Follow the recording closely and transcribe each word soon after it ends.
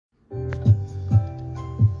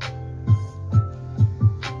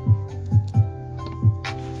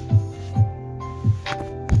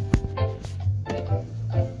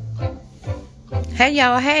Hey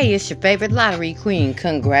y'all, hey, it's your favorite lottery queen.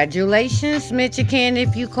 Congratulations, Michigan,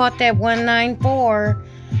 if you caught that 194.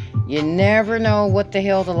 You never know what the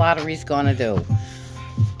hell the lottery's gonna do.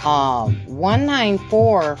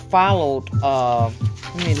 194 followed, let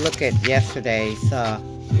me look at yesterday's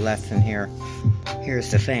lesson here.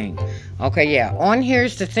 Here's the thing. Okay, yeah, on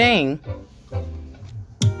Here's the Thing.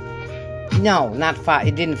 No, not five.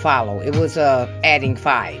 It didn't follow. It was adding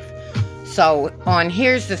 5. So on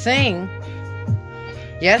Here's the Thing,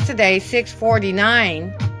 yesterday,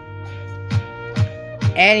 649,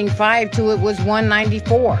 adding 5 to it was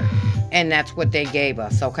 194. And that's what they gave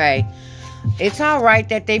us, okay? It's all right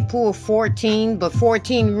that they pulled 14, but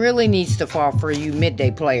 14 really needs to fall for you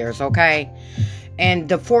midday players, okay? And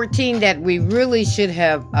the 14 that we really should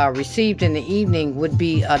have received in the evening would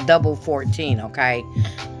be a double 14, okay?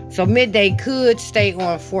 So midday could stay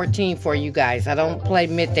on 14 for you guys. I don't play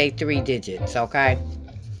midday 3 digits, okay?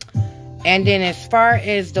 And then as far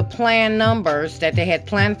as the plan numbers that they had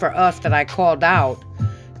planned for us that I called out,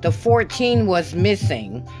 the 14 was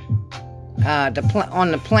missing on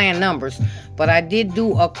the plan numbers. But I did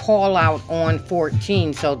do a call out on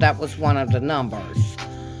 14, so that was one of the numbers.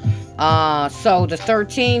 So the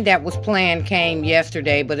 13 that was planned came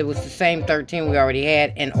yesterday, but it was the same 13 we already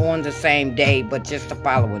had, and on the same day, but just the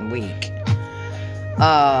following week.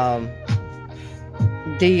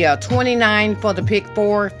 The 29 for the pick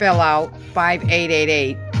 4 fell out,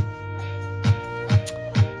 5888.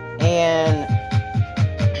 And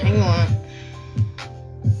hang on.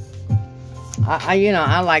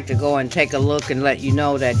 I like to go and take a look and let you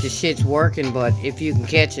know that the shit's working, but if you can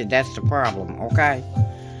catch it, that's the problem, okay?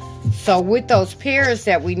 So with those pairs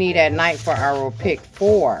that we need at night for our pick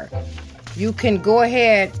 4, you can go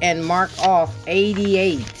ahead and mark off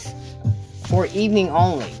 88 for evening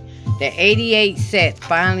only. The 88 set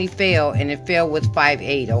finally fell, and it fell with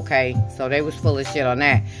 58, okay? So they was full of shit on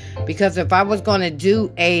that. Because if I was going to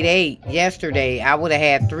do 88 yesterday, I would have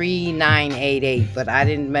had 3988. But I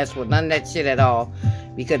didn't mess with none of that shit at all,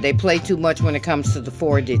 because they play too much when it comes to the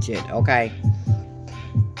 4 digit, okay?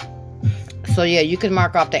 So yeah, you can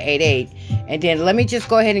mark off the 88. And then let me just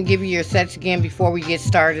go ahead and give you your sets again before we get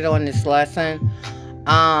started on this lesson.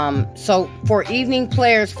 So for evening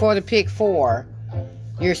players for the pick 4,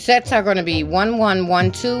 your sets are going to be 1, 1,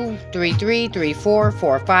 1, 2, 3, 3, 3, 4,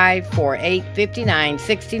 4, 5, 4, 8, 59,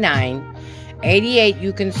 69, 88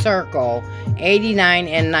 you can circle, 89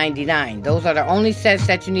 and 99. Those are the only sets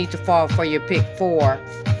that you need to fall for your pick 4.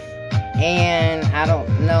 And I don't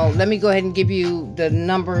know. Let me go ahead and give you the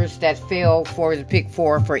numbers that fell for the pick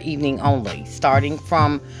 4 for evening only. Starting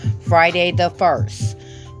from Friday the 1st.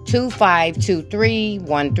 2523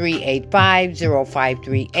 1385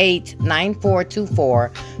 0538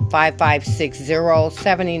 9424 5560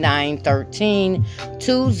 7913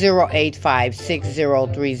 2085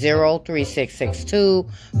 6030 3662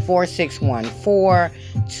 4614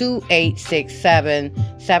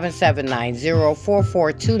 2867 7790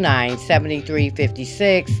 4429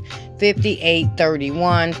 7356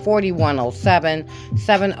 5831 4107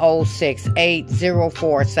 7068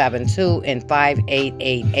 0472 and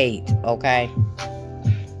 5888. Okay,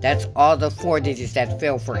 that's all the 4 digits that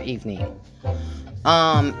fell for evening.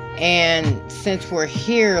 And since we're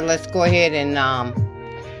here, let's go ahead and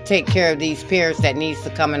take care of these pairs that needs to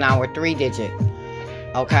come in our 3 digit.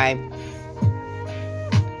 Okay,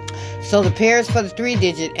 so the pairs for the 3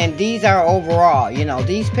 digit, and these are overall, you know,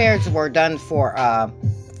 these pairs were done for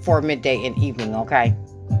midday and evening, okay?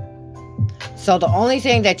 So the only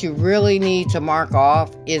thing that you really need to mark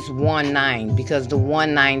off is 19, because the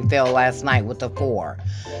 19 fell last night with the 4.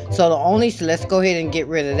 So let's go ahead and get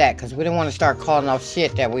rid of that, because we don't want to start calling off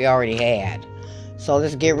shit that we already had. So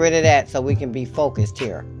let's get rid of that so we can be focused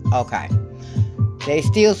here. Okay. They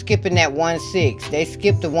still skipping that 16. They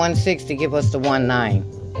skipped the 16 to give us the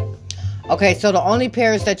 19. Okay, so the only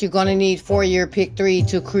pairs that you're going to need for your pick 3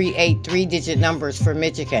 to create 3 digit numbers for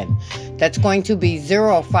Michigan, that's going to be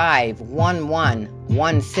 05,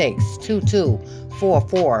 11, 16, 22,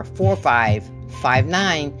 44, 45,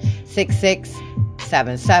 59, 66,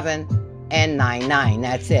 77, and 99.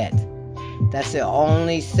 That's it. That's the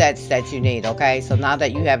only sets that you need, okay? So now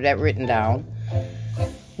that you have that written down,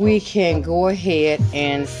 we can go ahead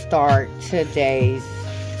and start today's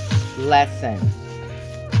lesson.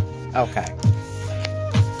 Okay.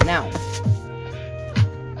 Now,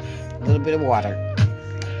 a little bit of water.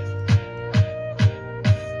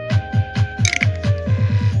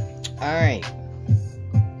 All right.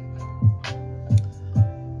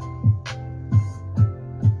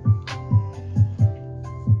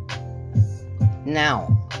 Now,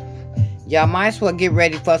 Y'all might as well get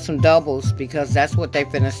ready for some doubles because that's what they're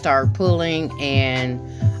finna start pulling, and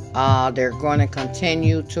they're going to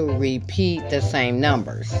continue to repeat the same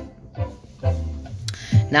numbers.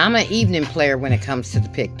 Now, I'm an evening player when it comes to the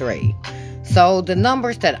pick 3. So the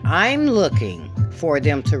numbers that I'm looking for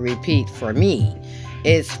them to repeat for me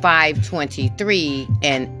is 523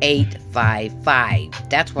 and 855.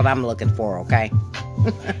 That's what I'm looking for, okay?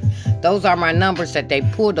 Those are my numbers that they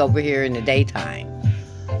pulled over here in the daytime.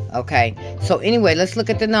 Okay, so anyway, let's look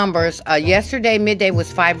at the numbers. Yesterday, midday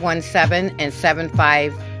was 517 and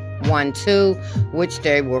 7512, which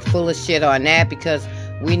they were full of shit on that because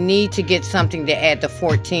we need to get something to add to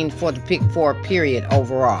 14 for the pick 4 period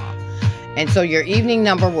overall. And so your evening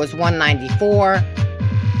number was 194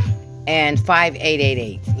 and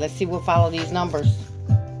 5888. Let's see what follow these numbers.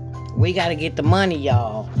 We got to get the money,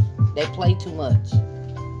 y'all. They play too much.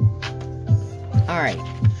 All right.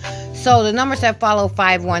 So the numbers that follow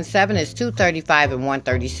 517 is 235 and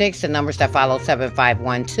 136. The numbers that follow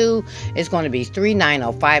 7512 is going to be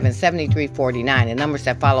 3905 and 7349. The numbers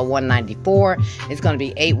that follow 194 is going to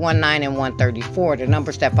be 819 and 134. The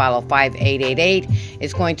numbers that follow 5888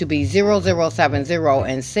 is going to be 0070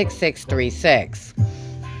 and 6636.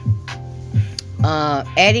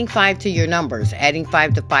 Adding 5 to your numbers. Adding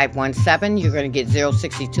 5 to 517, you're going to get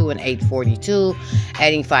 062 and 842.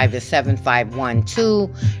 Adding 5 to 7512,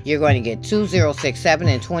 you're going to get 2067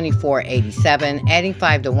 and 2487. Adding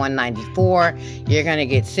 5 to 194, you're going to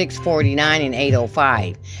get 649 and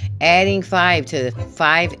 805. Adding 5 to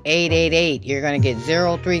 5888, you're going to get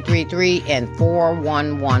 0333 and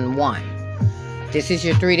 4111. This is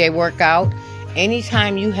your 3-day workout.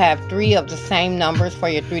 Anytime you have 3 of the same numbers for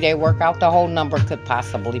your 3-day workout, the whole number could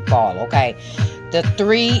possibly fall, okay? The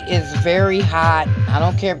 3 is very hot. I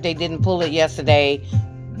don't care if they didn't pull it yesterday.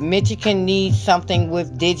 Michigan needs something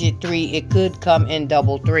with digit 3. It could come in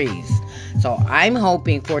double 3s. So I'm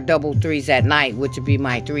hoping for double 3s at night, which would be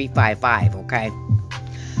my 355, okay?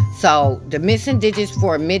 So the missing digits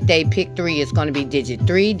for midday pick 3 is going to be digit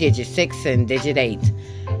 3, digit 6, and digit 8.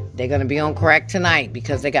 They're going to be on correct tonight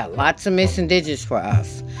because they got lots of missing digits for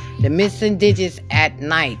us. The missing digits at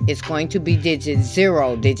night is going to be digit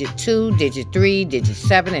 0, digit 2, digit 3, digit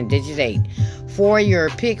 7, and digit 8. For your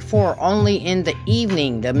pick 4 only in the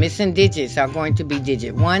evening, the missing digits are going to be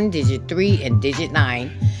digit 1, digit 3, and digit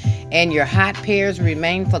 9. And your hot pairs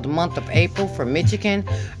remain for the month of April for Michigan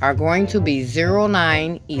are going to be 0,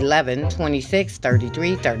 9, 11, 26,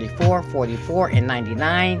 33, 34, 44, and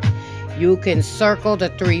 99. You can circle the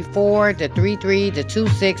 3-4, the 3-3, the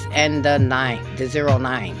 2-6, and the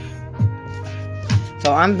 0-9.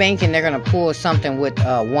 So I'm banking they're going to pull something with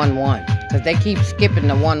 1-1. Because they keep skipping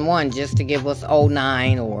the 1-1 just to give us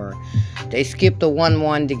 0-9. Or they skip the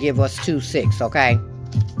 1-1 to give us 2-6, okay?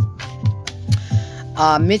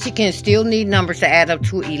 Michigan still need numbers to add up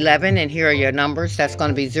to 11. And here are your numbers. That's going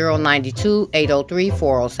to be 092, 803,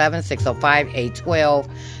 407, 605, 812.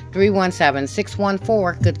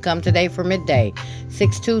 317-614 could come today for midday.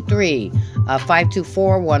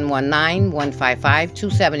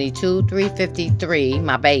 623-524-119-155-272-353,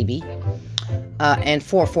 my baby, and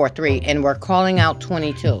 443. And we're calling out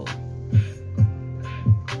 22.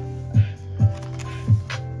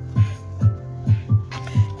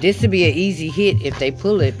 This would be an easy hit if they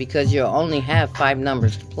pull it because you'll only have 5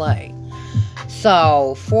 numbers to play.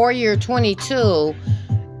 So for your 22,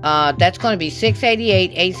 that's going to be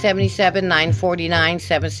 688, 877, 949,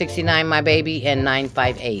 769, my baby, and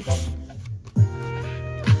 958.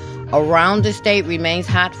 Around the state remains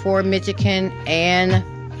hot for Michigan and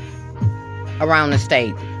around the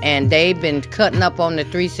state. And they've been cutting up on the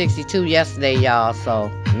 362 yesterday, y'all. So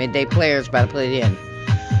midday players better put it in.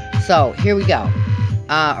 So here we go.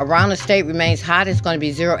 Around the state remains hot. It's going to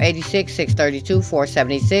be 086, 632,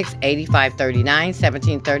 476, 8539,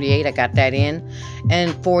 1738. I got that in.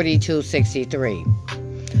 And 4263.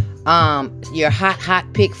 Your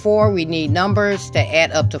hot pick 4, we need numbers to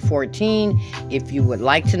add up to 14. If you would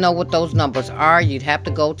like to know what those numbers are, you'd have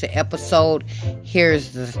to go to episode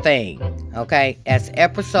Here's the Thing. Okay, that's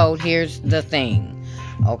episode Here's the Thing.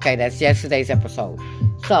 Okay, that's yesterday's episode.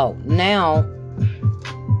 So now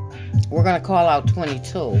we're going to call out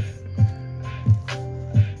 22. All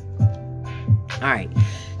right.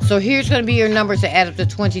 So here's going to be your numbers to add up to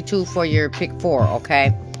 22 for your pick 4,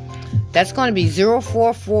 okay? That's going to be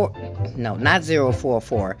 044. No, not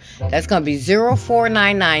 044. That's going to be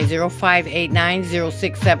 0499, 0589,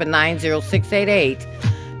 0679, 0688,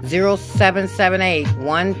 0778,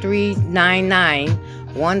 1399,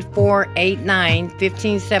 1489,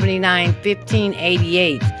 1579,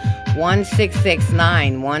 1588.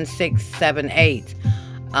 1669, 1678,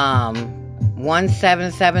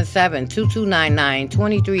 1777 2299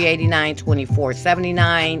 2389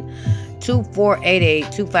 2479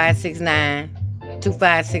 2488 2569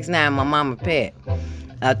 2569. My mama pet.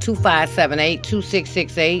 2578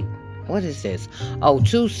 2668. What is this? Oh,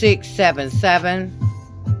 2677.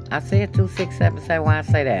 I said 2677. Why I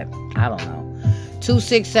say that? I don't know.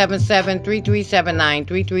 2677 3379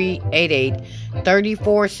 3388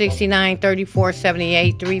 3469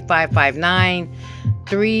 3478 3559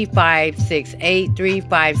 3568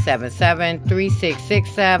 3577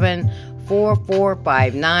 3667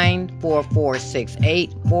 4459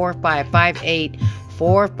 4468 4558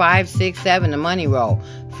 4567. The money roll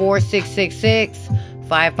 4666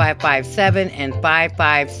 5557 and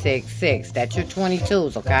 5566. That's your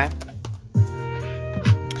 22s, okay?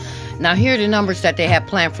 Now, here are the numbers that they have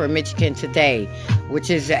planned for Michigan today, which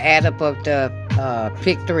is the add up of the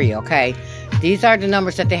pick 3, okay? These are the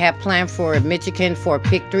numbers that they have planned for Michigan for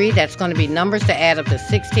pick 3. That's going to be numbers to add up to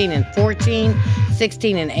 16 and 14,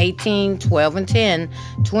 16 and 18, 12 and 10,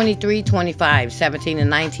 23, 25, 17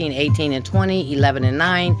 and 19, 18 and 20, 11 and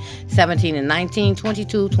 9, 17 and 19,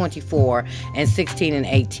 22, 24, and 16 and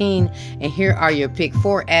 18. And here are your pick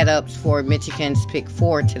 4 add ups for Michigan's pick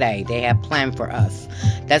 4 today. They have planned for us.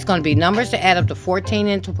 That's going to be numbers to add up to 14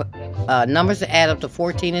 and 12,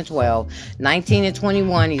 19 and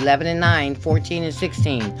 21, 11 and 9, 14 and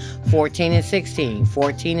 16, 14 and 16,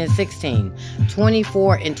 14 and 16,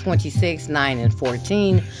 24 and 26, 9 and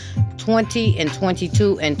 14, 20 and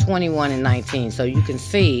 22, and 21 and 19. So you can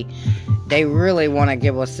see they really want to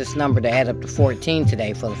give us this number to add up to 14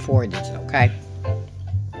 today for the 4 digit, okay?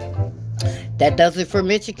 That does it for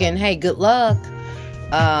Michigan. Hey, good luck.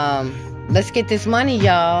 Let's get this money,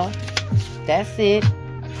 y'all. That's it.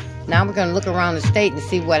 Now we're going to look around the state and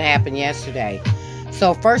see what happened yesterday.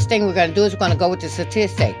 So first thing we're going to do is we're going to go with the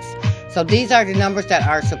statistics. So these are the numbers that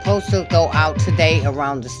are supposed to go out today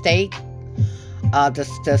around the state.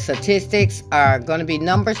 The statistics are going to be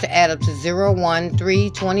numbers to add up to 0, 1, 3,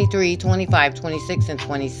 23, 25, 26, and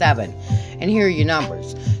 27. And here are your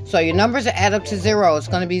numbers. So your numbers that add up to 0 is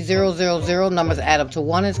going to be 0, 0, 0. Numbers that add up to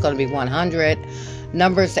 1 is going to be 100.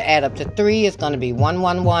 Numbers to add up to 3 is going to be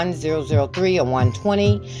 111, 003, and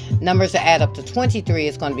 120. Numbers to add up to 23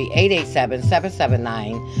 is going to be 887,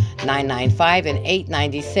 779, 995, and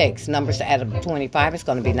 896. Numbers to add up to 25 is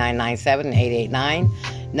going to be 997 and 889.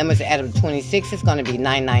 Numbers to add up to 26 is going to be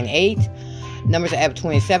 998. Numbers to add up to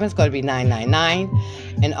 27 is going to be 999.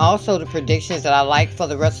 And also the predictions that I like for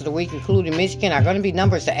the rest of the week, including Michigan, are going to be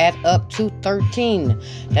numbers to add up to 13.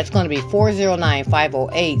 That's going to be 409,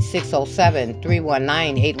 508, 607,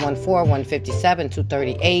 319, 814, 157,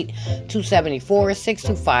 238, 274,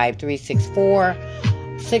 625, 364,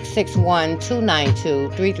 661,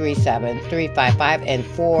 292, 337, 355, and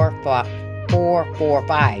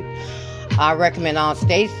 445. I recommend all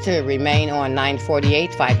states to remain on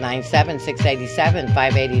 948, 597, 687,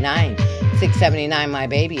 589, 679, my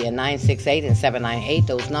baby, and 968 and 798.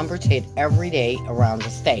 Those numbers hit every day around the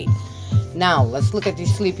state. Now, let's look at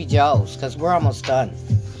these Sleepy Joes, because we're almost done.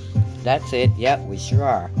 That's it. Yep, we sure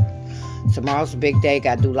are. Tomorrow's a big day.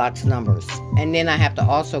 Got to do lots of numbers. And then I have to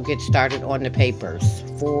also get started on the papers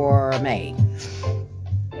for May.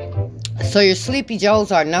 So your Sleepy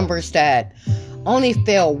Joes are numbers that only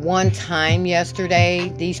fell one time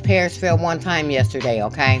yesterday. These pairs fell one time yesterday,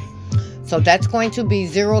 okay? So that's going to be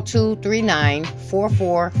 02, 39,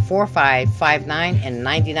 44, 45, 59, and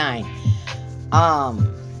 99.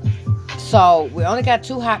 So we only got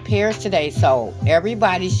 2 hot pairs today, so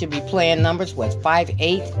everybody should be playing numbers with 5,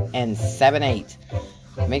 8, and 7, 8.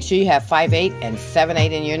 Make sure you have 5, 8, and 7,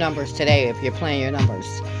 8 in your numbers today if you're playing your numbers.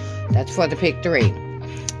 That's for the pick 3.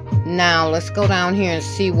 Now, let's go down here and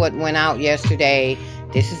see what went out yesterday.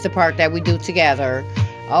 This is the part that we do together.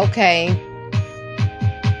 Okay.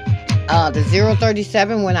 The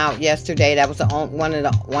 037 went out yesterday. That was one of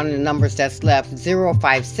the numbers that's left.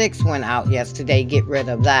 056 went out yesterday. Get rid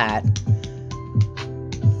of that.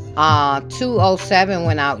 207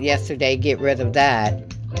 went out yesterday. Get rid of that.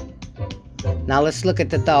 Now, let's look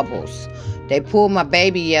at the doubles. They pulled my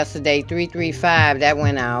baby yesterday. 335. That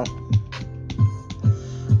went out.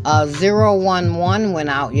 011 went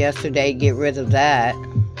out yesterday. Get rid of that.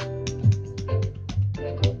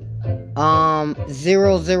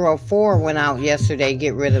 004 went out yesterday.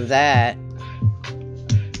 Get rid of that.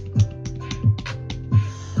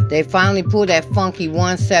 They finally pulled that funky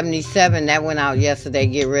 177. That went out yesterday.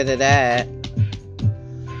 Get rid of that.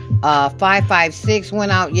 556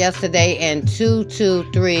 went out yesterday. And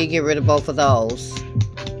 223. Get rid of both of those.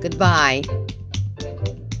 Goodbye.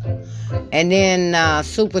 And then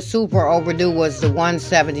super overdue was the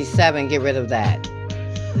 177. Get rid of that.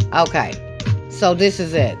 Okay. So this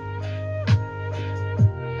is it.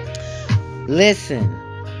 Listen,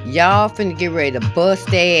 y'all finna get ready to bust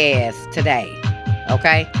their ass today.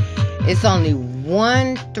 Okay? It's only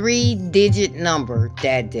one 3-digit number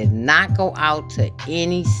that did not go out to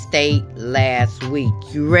any state last week.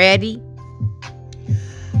 You ready?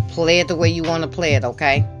 Play it the way you want to play it,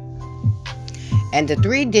 okay? And the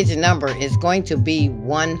 3-digit number is going to be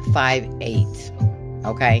 158.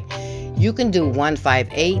 Okay? You can do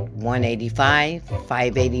 158, 185,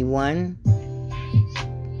 581,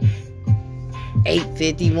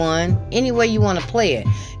 851, any way you want to play it.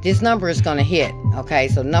 This number is going to hit, okay?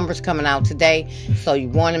 So numbers coming out today, so you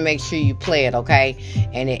want to make sure you play it, okay?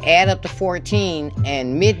 And it add up to 14,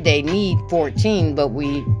 and midday need 14, but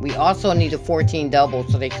we also need a 14 double,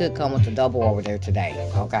 so they could come with a double over there today,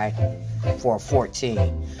 okay? For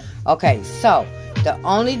 14. Okay, so the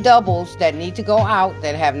only doubles that need to go out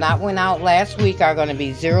that have not went out last week are going to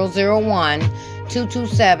be 001,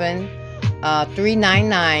 227,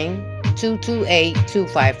 399, 228,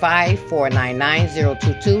 255, 499,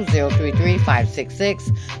 022, 033,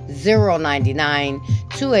 566, 099,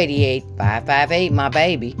 288, 558, my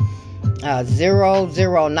baby,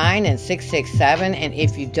 009, and 667. And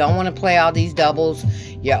if you don't want to play all these doubles,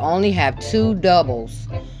 you only have 2 doubles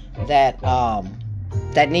that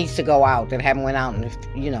needs to go out, that haven't went out,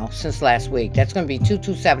 since last week. That's going to be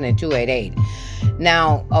 227 and 288.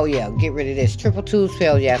 Now, oh yeah, get rid of this. Triple twos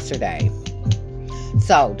failed yesterday.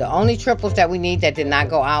 So, the only triples that we need that did not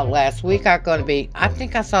go out last week are going to be, I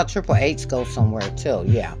think I saw triple eights go somewhere too.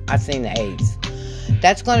 Yeah, I seen the eights.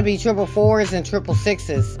 That's going to be triple fours and triple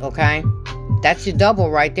sixes, okay? That's your double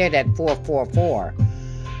right there, that 444.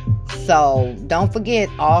 So, don't forget,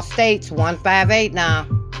 all states, 158 now.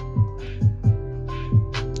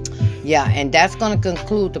 Yeah, and that's going to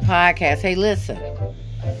conclude the podcast. Hey, listen.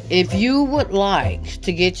 If you would like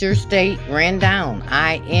to get your state ran down,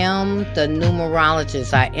 I am the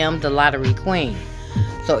numerologist. I am the lottery queen.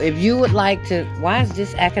 So if you would like to... Why is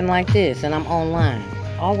this acting like this? And I'm online.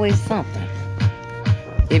 Always something.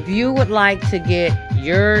 If you would like to get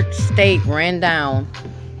your state ran down,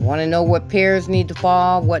 want to know what pairs need to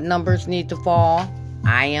fall, what numbers need to fall,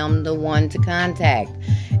 I am the one to contact.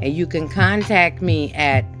 And you can contact me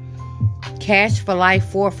at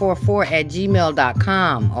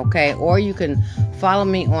cashforlife444@gmail.com, okay? Or you can follow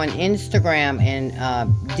me on Instagram and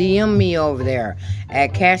DM me over there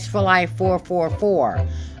at cashforlife444.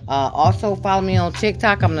 Also follow me on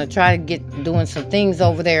TikTok. I'm going to try to get doing some things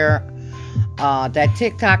over there. That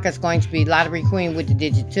TikTok is going to be Lottery Queen with the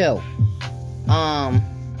digit 2.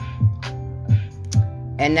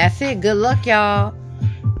 And that's it. Good luck, y'all.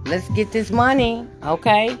 Let's get this money,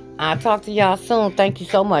 okay? I'll talk to y'all soon. Thank you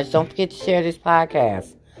so much. Don't forget to share this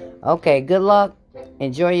podcast. Okay, good luck.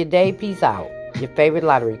 Enjoy your day. Peace out. Your favorite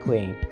lottery queen.